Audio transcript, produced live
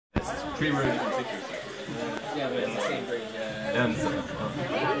three very different pictures. Yeah, but it's the same bridge. And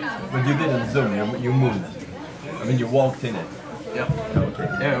But you didn't zoom, you moved. I mean, you walked in it. yeah. Okay.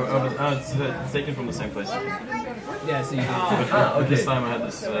 Yeah, it's taken from the same place. Yeah, so you did. But this time I had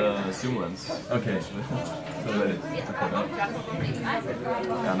this zoom lens. Okay. So that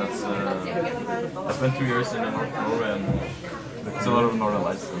yeah, that's. I spent 2 years in Norway, and it's a lot of northern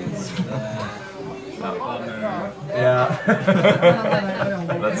lights. Yeah.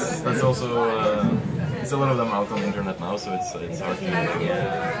 That's also. There's a lot of them out on the internet now, so it's hard to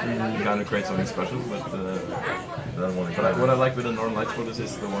kind of create something special. But what I like with the northern lights photos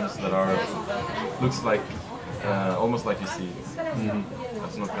is the ones that are looks like almost like you see it.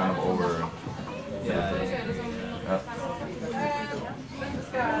 That's not kind of over. Yeah.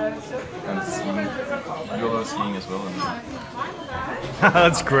 And skiing. I do a lot of skiing as well.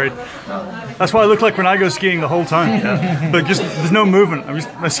 That's great. That's what I look like when I go skiing the whole time. But just there's no movement. I'm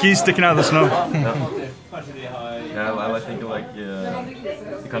just my skis sticking out of the snow. Yeah, I think like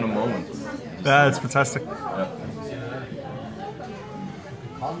the kind of moment. Yeah, it's fantastic. Yeah.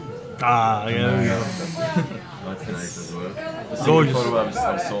 Ah, yeah, there we go. That's nice as well. The Gorgeous. photo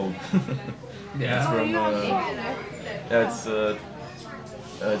I've sold. It's from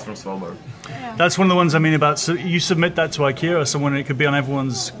it's from Svalbard. That's one of the ones I mean about. So you submit that to IKEA or someone, it could be on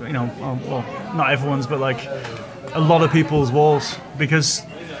everyone's, you know, well, not everyone's, but like a lot of people's walls, because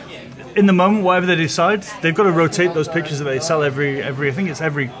in the moment, whatever they decide, they've got to rotate those pictures that they sell every I think it's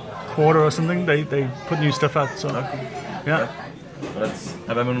every quarter or something. They put new stuff out. So yeah.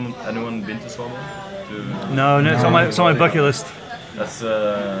 Have anyone been to Svalbard? No, it's on my bucket list. That's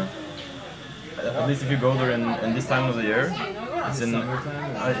at least if you go there in this time of the year. It's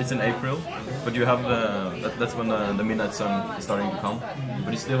in April, but you have that's when the midnight sun is starting to come.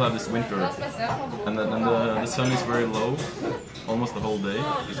 But you still have this winter, and then the sun is very low, almost the whole day.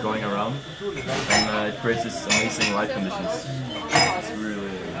 It's going around, and it creates this amazing light conditions. It's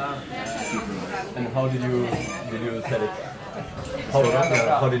really super nice. And how did you set it? How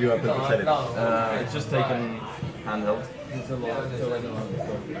did you happen to set it? It's just taken handheld.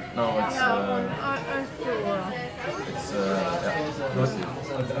 No, it's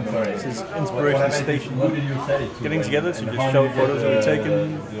I'm sorry. This is inspiration station. Who did you set it to? Getting together to just show photos that we've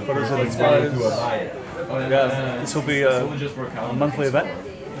taken, photos that inspired us. Yeah, this will be a monthly event.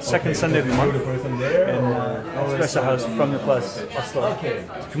 Second Sunday of the month in Espresso House from the Place Oslo. So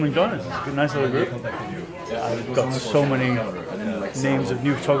come and join us. It's a nice little group. I've got so many names of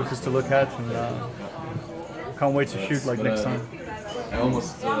new photographers to look at, and can't wait to shoot like next time. I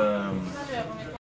almost